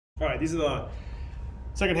All right, these are the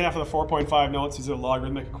second half of the 4.5 notes. These are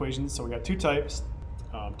logarithmic equations. So we got two types,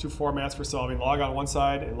 two formats for solving: log on one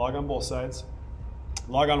side and log on both sides.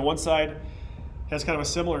 Log on one side has kind of a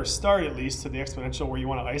similar start, at least, to the exponential, where you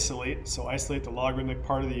want to isolate. So isolate the logarithmic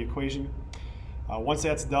part of the equation. Once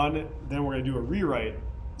that's done, then we're going to do a rewrite.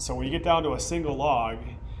 So when you get down to a single log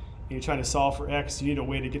and you're trying to solve for x, you need a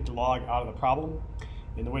way to get the log out of the problem.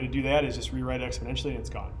 And the way to do that is just rewrite exponentially and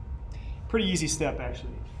it's gone. Pretty easy step,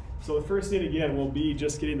 actually. So the first thing, again, will be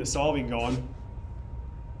just getting the solving going.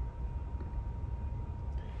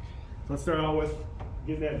 Let's start out with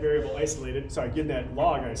getting that variable isolated, getting that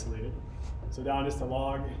log isolated. So down just a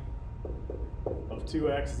log of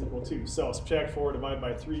 2x is equal to 2. So subtract 4 divided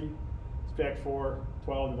by 3, subtract 4,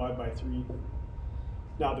 12 divided by 3.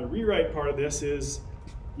 Now the rewrite part of this is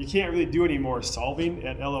you can't really do any more solving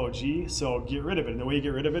at log, so get rid of it. And the way you get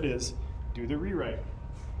rid of it is do the rewrite.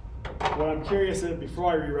 What I'm curious of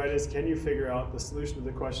before I rewrite is, can you figure out the solution to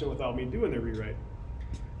the question without me doing the rewrite?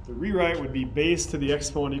 The rewrite would be base to the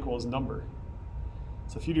exponent equals number.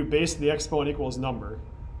 So if you do base to the exponent equals number,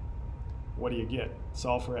 what do you get?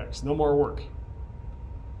 Solve for x. No more work.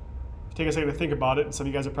 Take a second to think about it, and some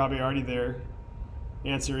of you guys are probably already there.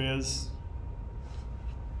 Answer is,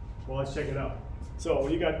 well, let's check it out. So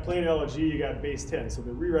when you got plain log, you got base 10. So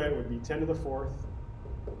the rewrite would be 10 to the 4th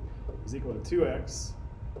is equal to 2x.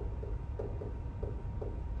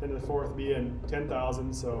 10 to the 4th being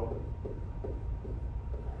 10,000, so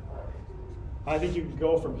I think you can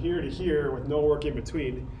go from here to here with no work in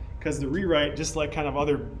between, because the rewrite, just like kind of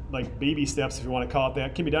other like baby steps, if you want to call it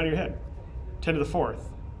that, can be down in your head. 10 to the 4th,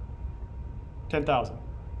 10,000.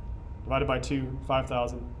 Divided by 2,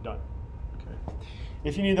 5,000, done. Okay.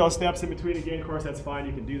 If you need those steps in between, again, of course, that's fine,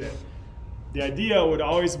 you can do that. The idea would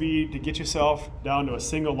always be to get yourself down to a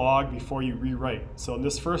single log before you rewrite. So in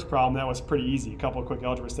this first problem, that was pretty easy. A couple of quick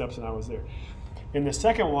algebra steps and I was there. In the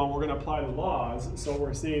second one, we're going to apply the laws. So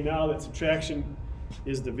we're seeing now that subtraction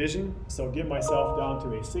is division. So get myself down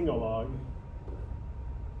to a single log.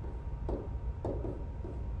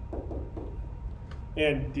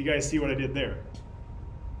 And do you guys see what I did there?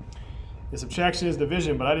 The subtraction is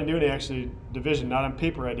division, but I didn't do any actually division. Not on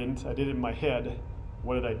paper, I didn't. I did it in my head.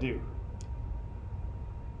 What did I do?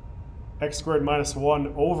 X squared minus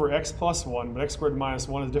 1 over x plus 1, but x squared minus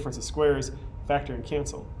 1 is the difference of squares, factor and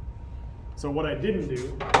cancel. So what I didn't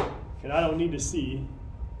do, and I don't need to see,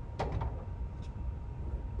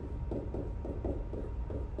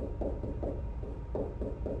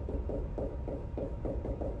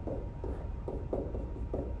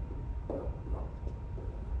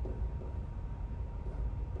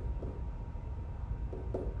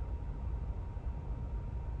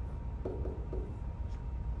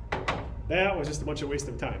 that was just a bunch of waste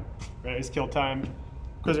of time, right? I just killed time,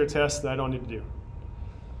 quiz or test that I don't need to do.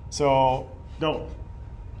 So don't.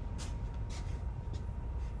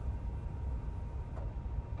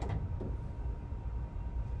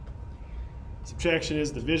 Subtraction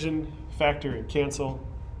is division, factor, and cancel.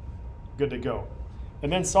 Good to go. And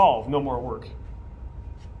then solve, no more work.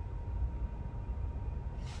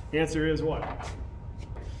 The answer is what?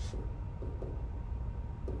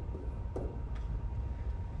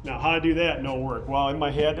 Now, how to do that? No work. Well, in my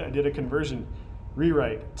head, I did a conversion.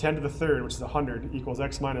 Rewrite 10 to the 3rd, which is 100, equals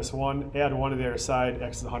x minus 1. Add 1 to the other side,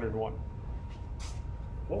 x is 101.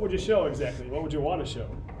 What would you show exactly? What would you want to show?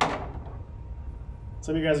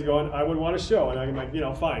 Some of you guys are going, I would want to show. And I'm like,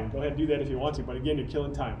 fine, go ahead and do that if you want to. But again, you're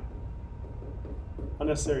killing time.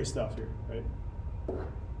 Unnecessary stuff here, right?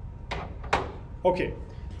 Okay,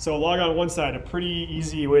 so log on one side, a pretty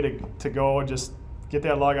easy way to go. Just get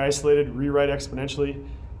that log isolated, rewrite exponentially.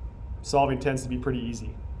 Solving tends to be pretty easy.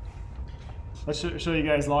 Let's show you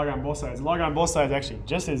guys log on both sides. Log on both sides is actually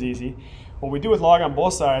just as easy. What we do with log on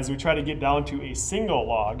both sides, we try to get down to a single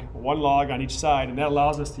log, one log on each side, and that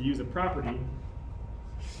allows us to use a property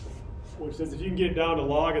which says if you can get it down to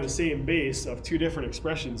log of the same base of two different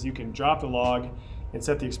expressions, you can drop the log and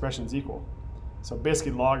set the expressions equal. So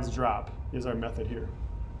basically logs drop is our method here.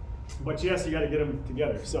 But yes, you got to get them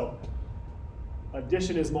together. So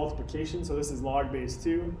addition is multiplication, so this is log base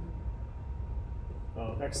 2.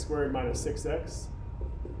 X squared minus 6x.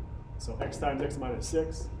 So x times x minus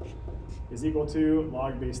 6 is equal to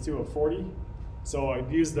log base 2 of 40. So I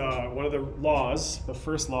used one of the laws, the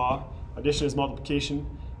first law, addition is multiplication,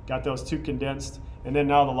 got those two condensed, and then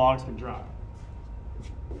now the logs can drop.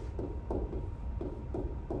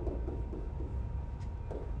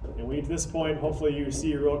 And we get to this point, hopefully you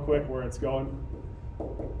see real quick where it's going.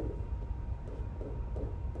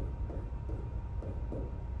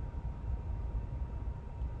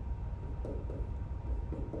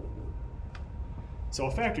 So So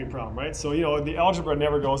a factoring problem, right? So the algebra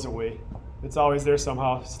never goes away. It's always there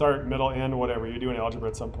somehow, start, middle, end, whatever. You're doing algebra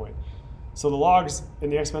at some point. So the logs in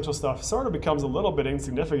the exponential stuff sort of becomes a little bit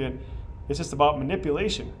insignificant. It's just about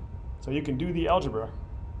manipulation. So you can do the algebra.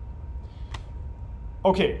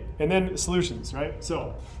 Okay, and then solutions, right?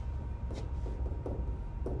 So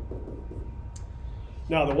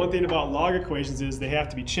now the one thing about log equations is they have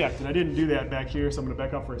to be checked. And I didn't do that back here, so I'm going to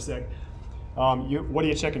back up for a sec. What are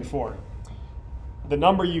you checking for? The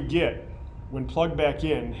number you get when plugged back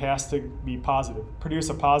in has to be positive. Produce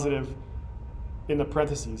a positive in the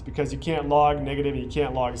parentheses, because you can't log negative and you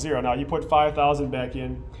can't log 0. Now you put 5,000 back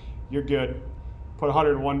in, you're good. Put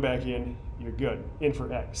 101 back in, you're good. In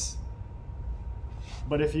for x.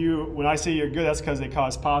 But when I say you're good, that's because they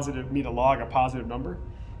cause me to log a positive number.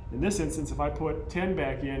 In this instance, if I put 10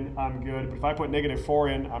 back in, I'm good. But if I put negative 4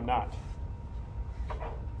 in, I'm not.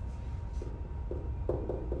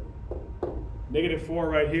 Negative 4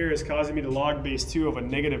 right here is causing me to log base 2 of a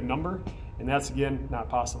negative number, and that's, again, not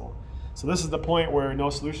possible. So this is the point where no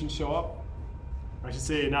solutions show up. I should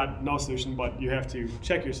say not no solution, but you have to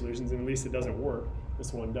check your solutions, and at least it doesn't work.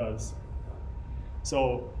 This one does.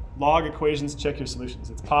 So log equations, check your solutions.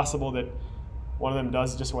 It's possible that one of them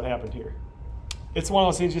does just what happened here. It's one of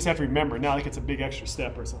those things you just have to remember, not like it's a big extra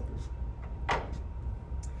step or something.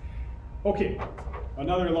 Okay,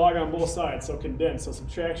 another log on both sides, so condense. So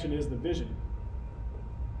subtraction is division.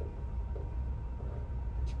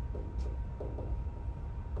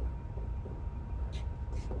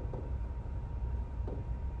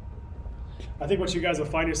 I think what you guys will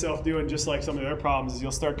find yourself doing, just like some of the other problems, is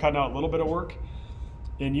you'll start cutting out a little bit of work,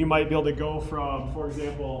 and you might be able to go from, for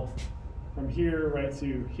example, from here right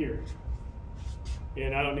to here.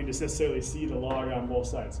 And I don't need to necessarily see the log on both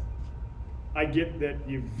sides. I get that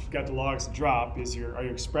you've got the logs to drop. Are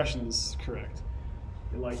your expressions correct?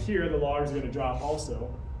 And like here, the logs are going to drop also.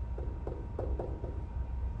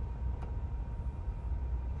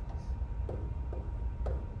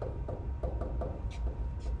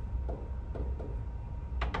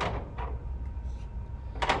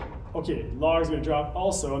 Okay, log is going to drop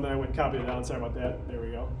also, and then I went and copied it down. Sorry about that. There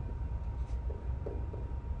we go.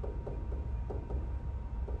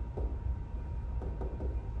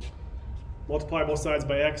 Multiply both sides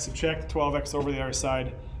by x, subtract 12x over the other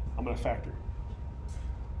side. I'm going to factor.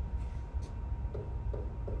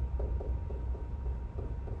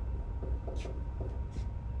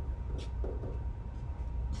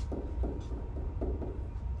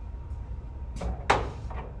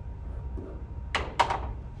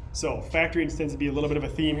 So factoring tends to be a little bit of a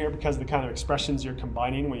theme here because of the kind of expressions you're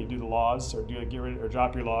combining when you do the laws, or get rid or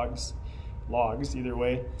drop your logs, either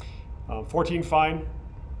way. 14 fine.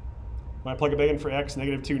 When I plug it back in for x,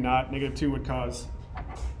 negative 2 not. Negative 2 would cause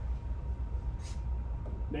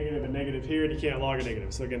negative and negative here, and you can't log a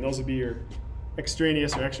negative. So again, those would be your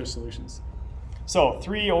extraneous or extra solutions. So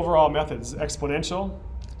 3 overall methods. Exponential,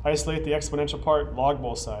 isolate the exponential part, log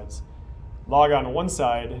both sides. Log on one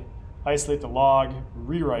side, isolate the log,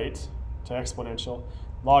 rewrite to exponential.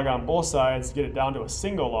 Log on both sides, get it down to a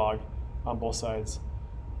single log on both sides,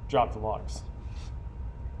 drop the logs.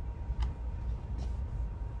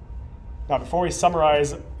 Now, before we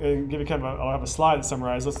summarize and give you I'll have a slide to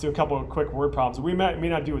summarize, let's do a couple of quick word problems. We may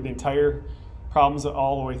not do the entire problems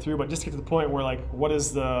all the way through, but just get to the point where, like, what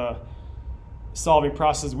is the solving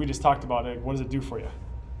process we just talked about? What does it do for you?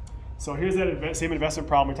 So here's that same investment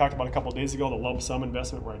problem we talked about a couple of days ago, the lump sum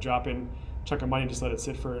investment, where I drop in a chunk of money and just let it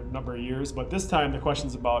sit for a number of years. But this time the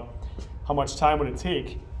question's about how much time would it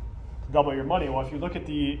take to double your money. Well, if you look at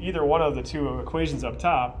either one of the two equations up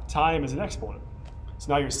top, time is an exponent.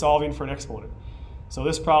 So now you're solving for an exponent. So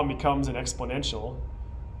this problem becomes an exponential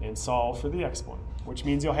and solve for the exponent, which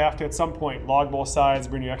means you'll have to at some point log both sides,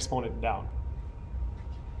 bring your exponent down.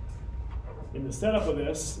 In the setup of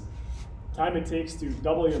this, time it takes to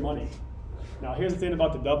double your money. Now here's the thing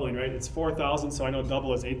about the doubling, right? It's 4,000, so I know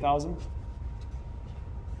double is 8,000.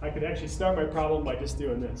 I could actually start my problem by just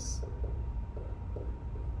doing this.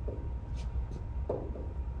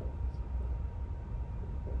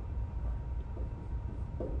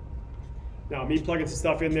 Now me plugging some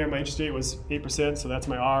stuff in there, my interest rate was 8%, so that's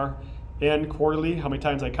my R. N quarterly, how many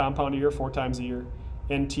times I compound a year? 4 times a year.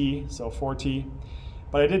 NT, so 4T.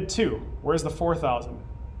 But I did 2. Where's the 4,000?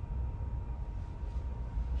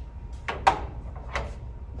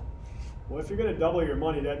 Well, if you're going to double your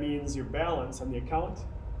money, that means your balance on the account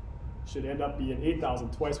should end up being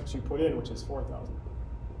 8,000, twice what you put in, which is 4,000.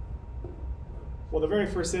 Well, the very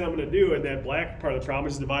first thing I'm going to do in that black part of the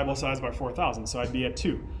problem is divide both sides by 4,000, so I'd be at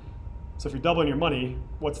 2. So if you're doubling your money,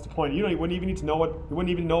 what's the point? You wouldn't even need to know you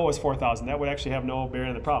wouldn't even know it was 4,000. That would actually have no bearing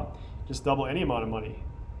on the problem. just double any amount of money.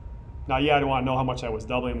 Now, yeah, I don't want to know how much I was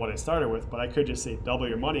doubling what I started with, but I could just say double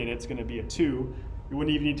your money and it's going to be a 2. You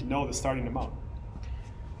wouldn't even need to know the starting amount.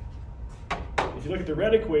 If you look at the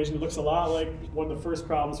red equation, it looks a lot like one of the first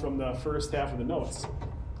problems from the first half of the notes.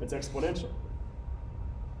 It's exponential.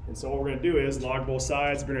 And so what we're going to do is log both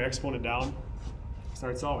sides, bring our exponent down,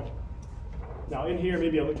 start solving. Now in here,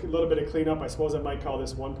 maybe a little bit of cleanup. I suppose I might call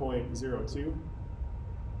this 1.02.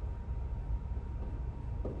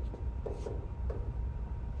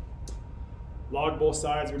 Log both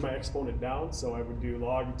sides, bring my exponent down, so I would do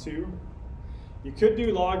log 2. You could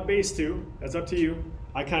do log base 2, that's up to you.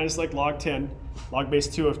 I kind of just like log 10. Log base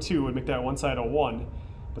 2 of 2 would make that one side a 1.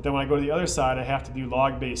 But then when I go to the other side, I have to do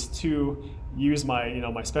log base 2, use my,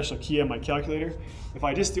 my special key on my calculator. If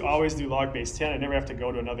I just always do log base 10, I never have to go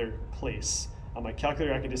to another place. On my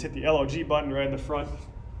calculator, I can just hit the LOG button right in the front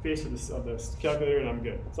face of the calculator and I'm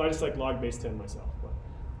good. So I just like log base 10 myself. But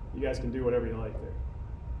you guys can do whatever you like there.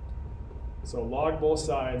 So log both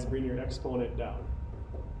sides, bring your exponent down.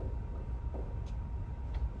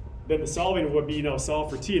 Then the solving would be, solve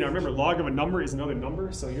for t. Now remember, log of a number is another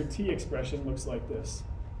number, so your t expression looks like this.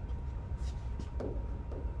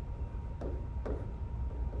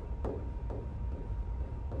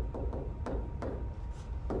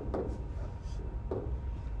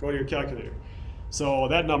 Go to your calculator. So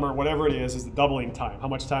that number, whatever it is the doubling time. How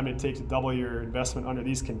much time it takes to double your investment under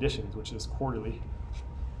these conditions, which is quarterly.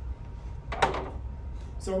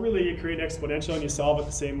 So really, you create an exponential and you solve it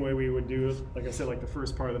the same way we would do, like I said, like the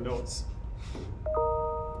first part of the notes.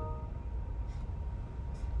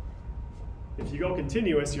 If you go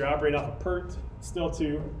continuous, you're operating off a PERT, still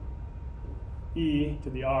 2, e to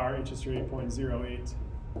the r, interest rate 0.08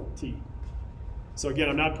 t. So again,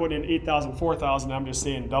 I'm not putting in 8,000, 4,000, I'm just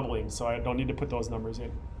saying doubling, so I don't need to put those numbers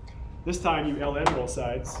in. This time you ln both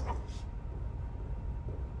sides.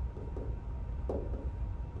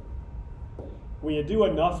 When you do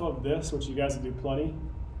enough of this, which you guys will do plenty,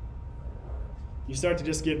 you start to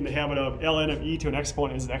just get in the habit of ln of e to an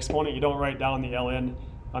exponent is an exponent. You don't write down the ln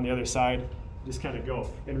on the other side. You just kind of go.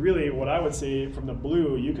 And really, what I would say from the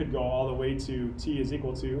blue, you could go all the way to t is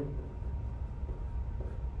equal to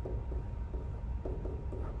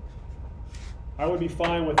I would be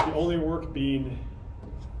fine with the only work being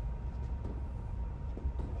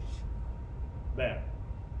that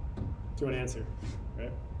to an answer,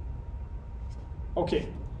 right? Okay,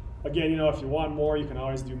 again, if you want more, you can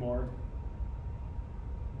always do more.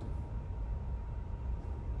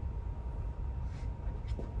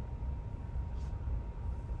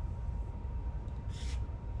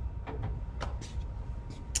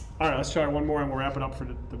 All right, let's try one more and we'll wrap it up for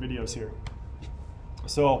the videos here.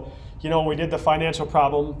 So, when we did the financial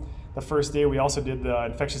problem the first day, we also did the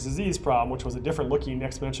infectious disease problem, which was a different looking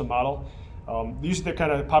exponential model. Usually they're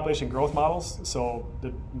kind of population growth models. So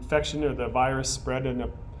the infection or the virus spread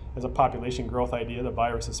as a population growth idea, the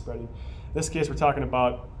virus is spreading. In this case, we're talking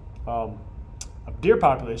about a deer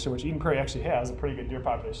population, which Eden Prairie actually has a pretty good deer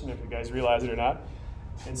population, if you guys realize it or not.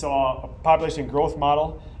 And so a population growth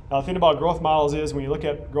model. Now the thing about growth models is when you look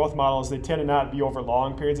at growth models, they tend to not be over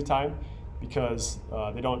long periods of time because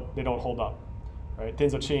they don't hold up. Right?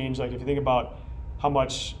 Things will change. Like if you think about how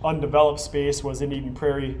much undeveloped space was in Eden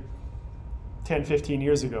Prairie 10, 15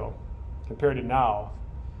 years ago compared to now.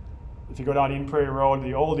 If you go down Eden Prairie Road,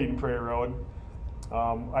 the old Eden Prairie Road,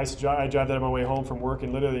 I drive that on my way home from work,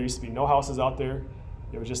 and literally there used to be no houses out there.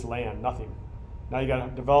 It was just land, nothing. Now you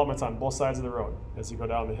got developments on both sides of the road as you go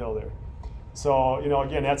down the hill there. So,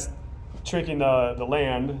 again, that's shrinking the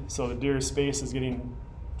land, so the deer space is getting,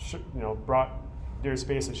 deer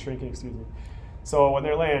space is shrinking, excuse me. So when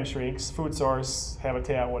their land shrinks, food source,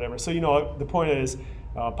 habitat, whatever. So, the point is,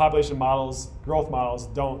 population models, growth models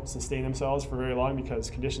don't sustain themselves for very long because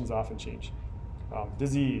conditions often change.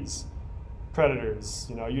 Disease, predators,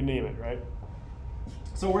 you name it, right?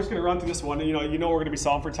 So we're just going to run through this one. We're going to be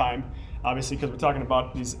solving for time, obviously, because we're talking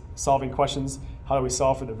about these solving questions. How do we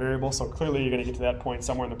solve for the variable? So clearly you're going to get to that point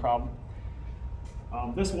somewhere in the problem.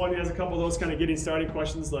 This one has a couple of those kind of getting started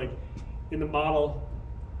questions, like in the model,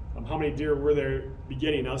 how many deer were there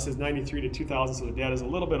beginning? Now this is 93 to 2000, so the data is a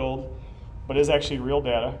little bit old, but it is actually real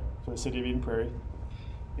data for the city of Eden Prairie.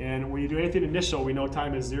 And when you do anything initial, we know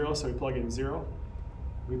time is 0, so we plug in 0.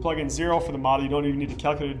 We plug in 0 for the model. You don't even need to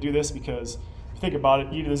calculate to do this because if you think about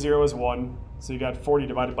it, e to the 0 is 1, so you got 40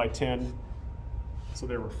 divided by 10, so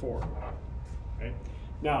there were 4. Right?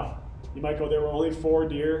 Now, you might go, there were only 4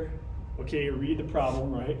 deer. Okay, read the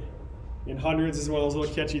problem, right? In hundreds is one of those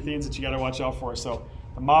little catchy things that you got to watch out for. So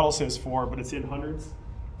the model says 4, but it's in hundreds.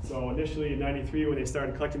 So initially in 93, when they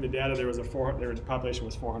started collecting the data, the population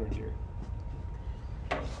was 400 deer.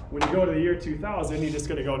 when you go to the year 2000, you're just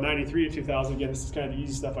going to go 93 to 2000. Again, this is kind of the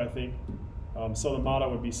easy stuff, I think. So the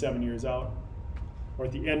model would be 7 years out. Or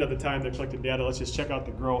at the end of the time they're collecting data, let's just check out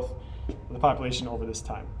the growth of the population over this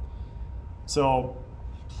time. So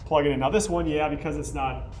plug it in. Now this one, yeah, because it's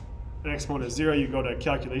not an exponent of 0, you go to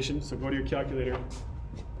calculation. So go to your calculator,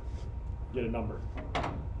 get a number.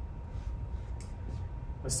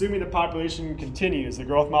 Assuming the population continues, the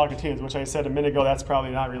growth model continues, which I said a minute ago, that's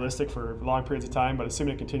probably not realistic for long periods of time, but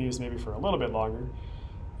assuming it continues maybe for a little bit longer,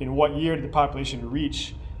 in what year did the population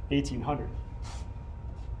reach 1800?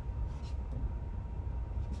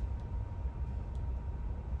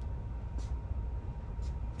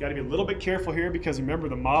 Got to be a little bit careful here because remember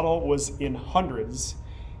the model was in hundreds.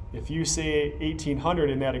 If you say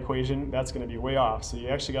 1800 in that equation, that's going to be way off. So you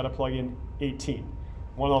actually got to plug in 18.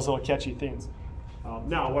 One of those little catchy things.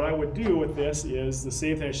 Now, what I would do with this is the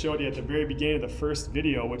same thing I showed you at the very beginning of the first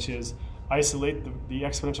video, which is isolate the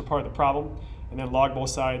exponential part of the problem, and then log both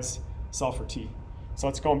sides, solve for t. So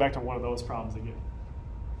let's go back to one of those problems again.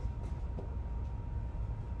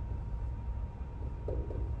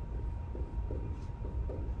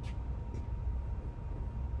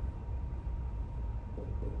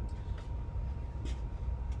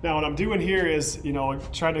 Now what I'm doing here is,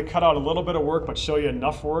 trying to cut out a little bit of work but show you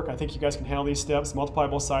enough work. I think you guys can handle these steps. Multiply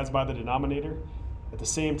both sides by the denominator. At the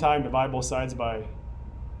same time, divide both sides by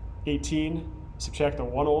 18, subtract the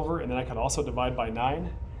 1 over, and then I can also divide by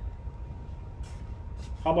 9.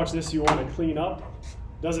 How much of this you want to clean up?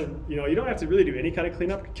 You don't have to really do any kind of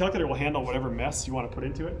cleanup. Calculator will handle whatever mess you want to put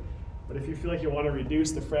into it. But if you feel like you want to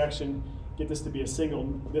reduce the fraction, get this to be a single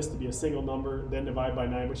number, then divide by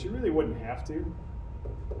 9, which you really wouldn't have to.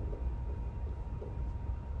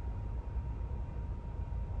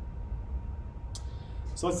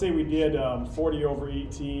 So let's say we did 40 over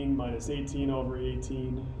 18 minus 18 over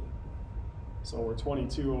 18. So we're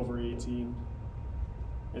 22 over 18.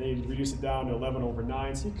 And then you reduce it down to 11 over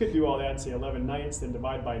 9. So you could do all that and say 11 ninths, then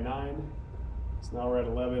divide by 9. So now we're at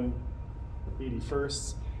 11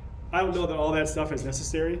 81sts. I don't know that all that stuff is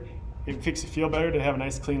necessary. It makes you feel better to have a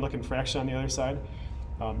nice clean looking fraction on the other side.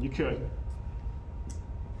 You could.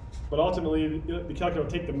 But ultimately, the calculator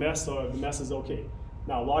will take the mess, so the mess is okay.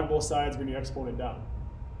 Now log both sides when you exponent down.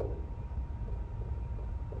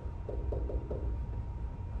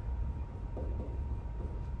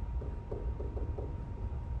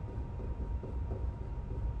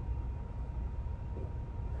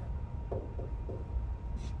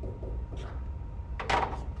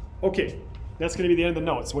 Okay, that's going to be the end of the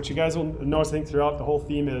notes. What you guys will notice, I think, throughout the whole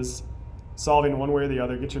theme is solving one way or the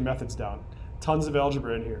other. Get your methods down. Tons of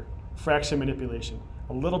algebra in here. Fraction manipulation.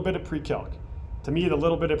 A little bit of pre-calc. To me, the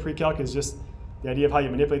little bit of pre-calc is just the idea of how you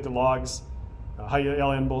manipulate the logs, how you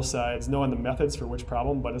LN both sides, knowing the methods for which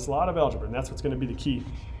problem, but it's a lot of algebra, and that's what's going to be the key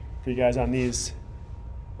for you guys on these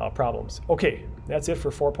problems. Okay, that's it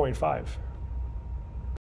for 4.5.